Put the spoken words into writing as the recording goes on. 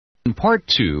In Part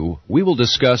 2, we will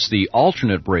discuss the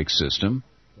alternate brake system,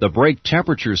 the brake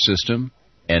temperature system,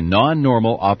 and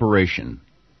non-normal operation.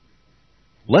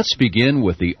 Let's begin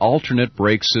with the alternate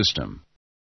brake system.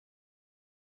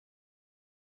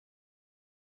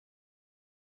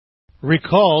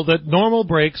 Recall that normal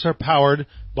brakes are powered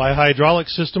by hydraulic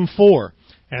system 4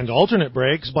 and alternate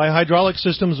brakes by hydraulic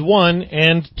systems 1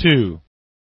 and 2.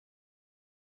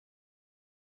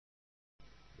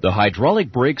 The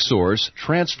hydraulic brake source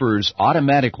transfers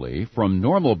automatically from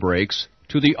normal brakes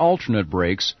to the alternate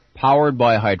brakes powered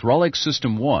by hydraulic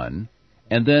system 1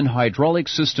 and then hydraulic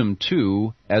system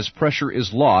 2 as pressure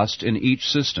is lost in each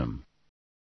system.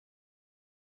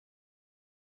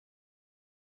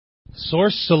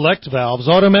 Source select valves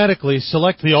automatically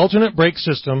select the alternate brake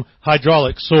system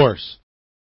hydraulic source.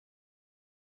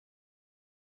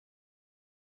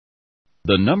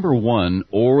 The number 1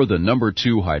 or the number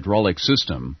 2 hydraulic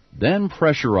system then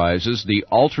pressurizes the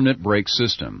alternate brake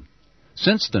system.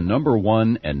 Since the number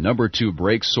 1 and number 2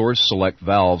 brake source select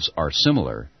valves are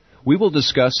similar, we will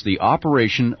discuss the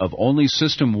operation of only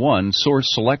System 1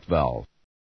 source select valve.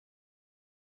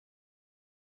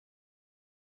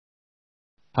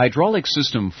 Hydraulic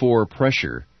System 4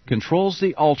 pressure controls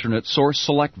the alternate source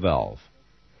select valve.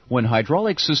 When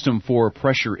hydraulic System 4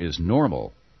 pressure is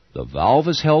normal, the valve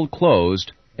is held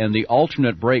closed and the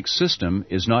alternate brake system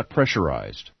is not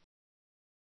pressurized.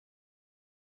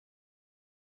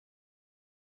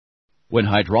 When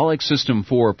hydraulic System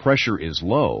 4 pressure is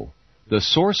low, the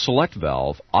source select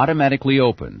valve automatically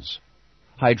opens.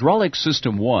 Hydraulic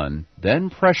System 1 then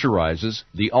pressurizes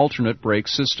the alternate brake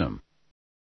system.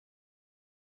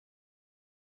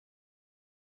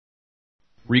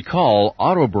 Recall,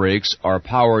 auto brakes are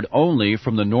powered only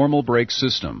from the normal brake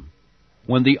system.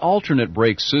 When the alternate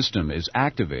brake system is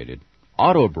activated,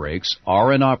 auto brakes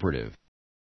are inoperative.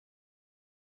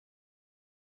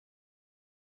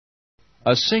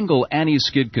 A single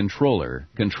anti-skid controller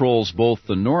controls both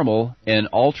the normal and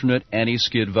alternate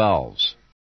anti-skid valves.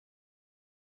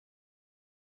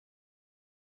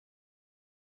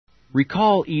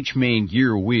 Recall each main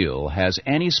gear wheel has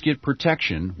anti-skid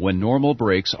protection when normal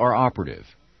brakes are operative.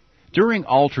 During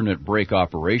alternate brake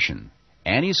operation,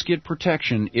 anti-skid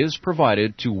protection is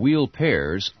provided to wheel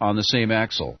pairs on the same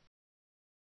axle.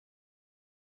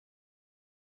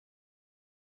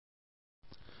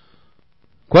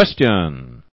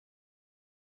 Question.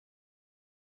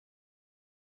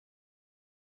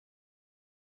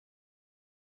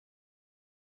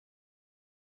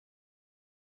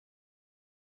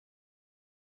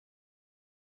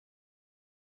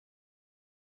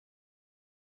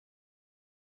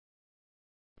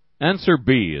 Answer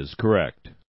B is correct.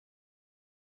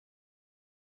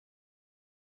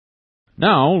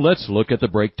 Now let's look at the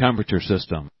brake temperature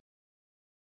system.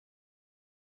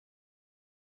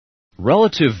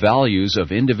 Relative values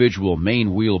of individual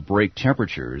main wheel brake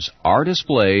temperatures are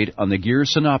displayed on the gear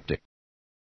synoptic.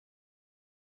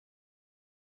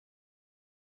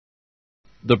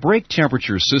 The brake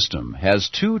temperature system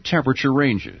has two temperature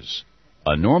ranges,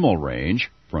 a normal range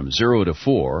from 0 to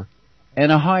 4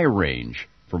 and a high range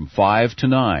from 5 to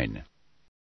 9.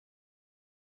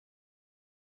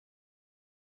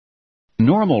 The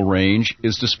normal range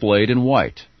is displayed in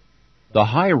white. The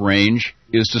high range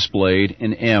is displayed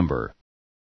in amber.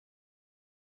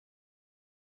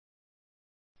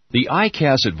 The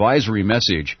ICAS advisory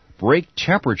message, brake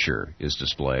temperature, is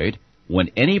displayed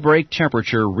when any brake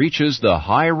temperature reaches the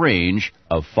high range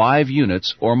of 5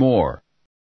 units or more.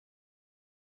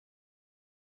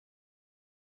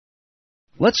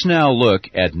 Let's now look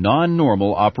at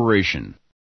non-normal operation.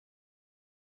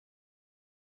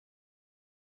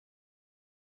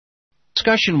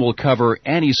 Discussion will cover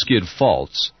anti-skid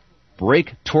faults,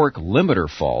 brake torque limiter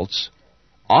faults,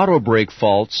 auto brake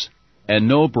faults, and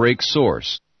no brake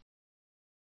source.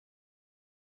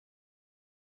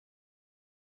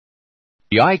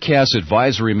 The ICAS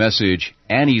advisory message,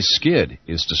 anti-skid,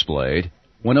 is displayed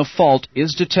when a fault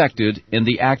is detected in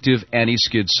the active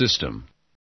anti-skid system.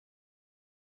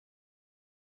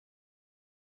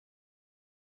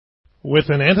 With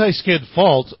an anti-skid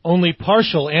fault, only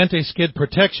partial anti-skid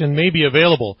protection may be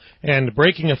available, and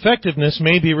braking effectiveness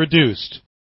may be reduced.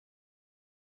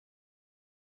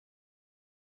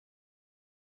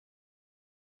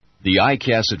 The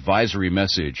ICAS advisory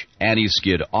message,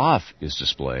 anti-skid off, is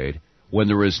displayed when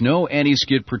there is no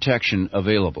anti-skid protection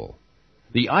available.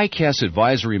 The ICAS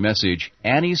advisory message,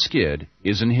 anti-skid,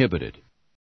 is inhibited.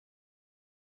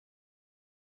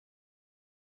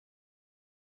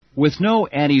 With no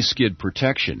anti-skid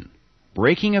protection,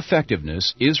 braking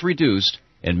effectiveness is reduced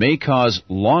and may cause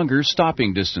longer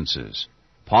stopping distances,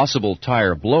 possible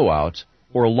tire blowout,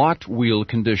 or locked wheel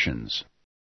conditions.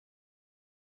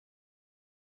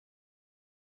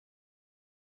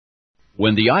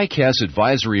 When the ICAS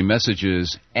advisory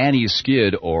messages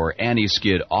anti-skid or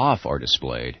anti-skid off are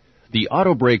displayed, the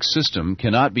auto brake system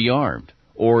cannot be armed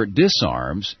or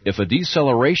disarms if a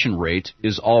deceleration rate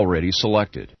is already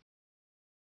selected.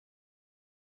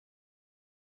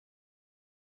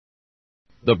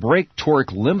 The brake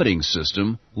torque limiting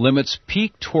system limits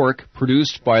peak torque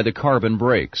produced by the carbon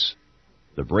brakes.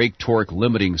 The brake torque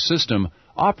limiting system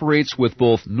operates with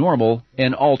both normal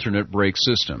and alternate brake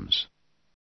systems.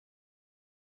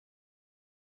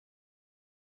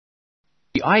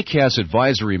 The ICAS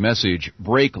advisory message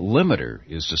brake limiter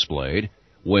is displayed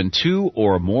when 2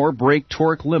 or more brake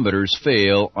torque limiters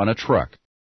fail on a truck.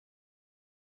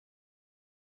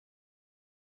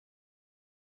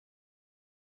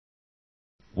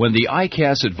 When the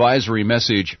ICAS advisory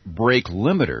message brake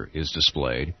limiter is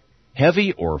displayed,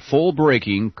 heavy or full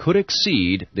braking could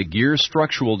exceed the gear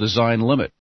structural design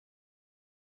limit.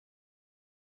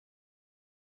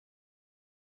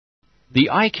 The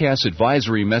ICAS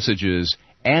advisory messages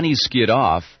anti-skid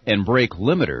off and brake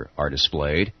limiter are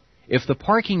displayed if the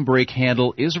parking brake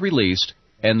handle is released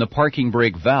and the parking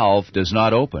brake valve does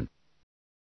not open.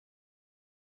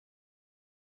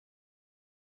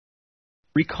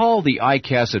 Recall the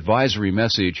ICAS advisory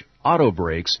message auto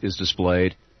brakes is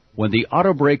displayed when the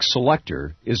auto brake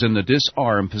selector is in the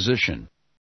disarm position.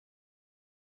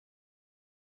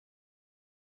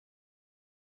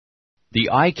 The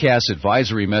ICAS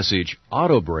advisory message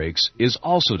auto brakes is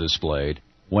also displayed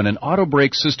when an auto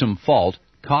brake system fault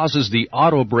causes the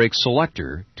auto brake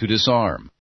selector to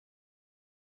disarm.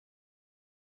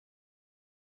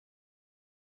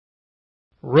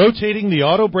 Rotating the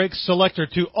auto brake selector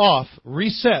to off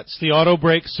resets the auto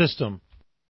brake system.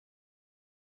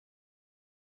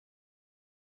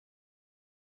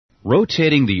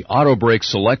 Rotating the auto brake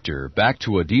selector back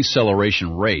to a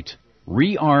deceleration rate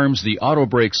rearms the auto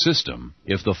brake system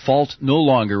if the fault no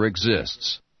longer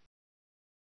exists.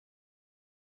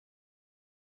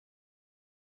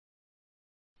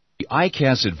 The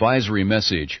ICAS advisory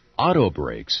message auto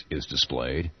brakes is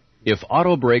displayed if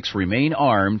auto brakes remain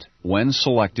armed when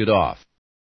selected off.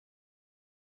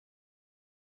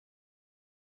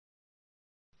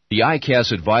 The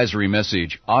ICAS advisory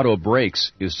message auto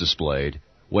brakes is displayed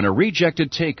when a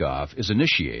rejected takeoff is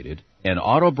initiated and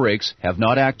auto brakes have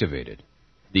not activated.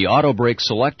 The auto brake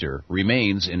selector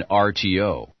remains in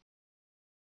RTO.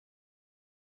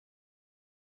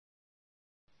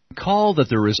 Recall that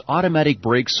there is automatic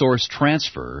brake source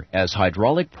transfer as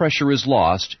hydraulic pressure is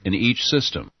lost in each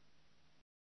system.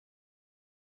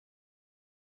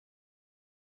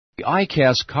 The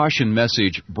ICAS caution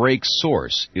message brake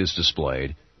source is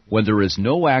displayed when there is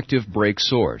no active brake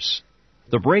source.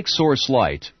 The brake source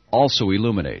light also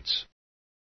illuminates.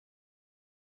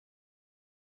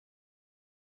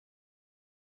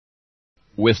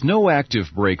 With no active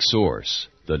brake source,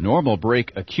 the normal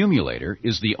brake accumulator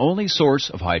is the only source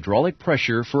of hydraulic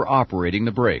pressure for operating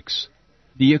the brakes.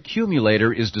 The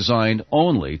accumulator is designed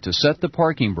only to set the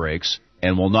parking brakes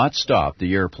and will not stop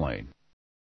the airplane.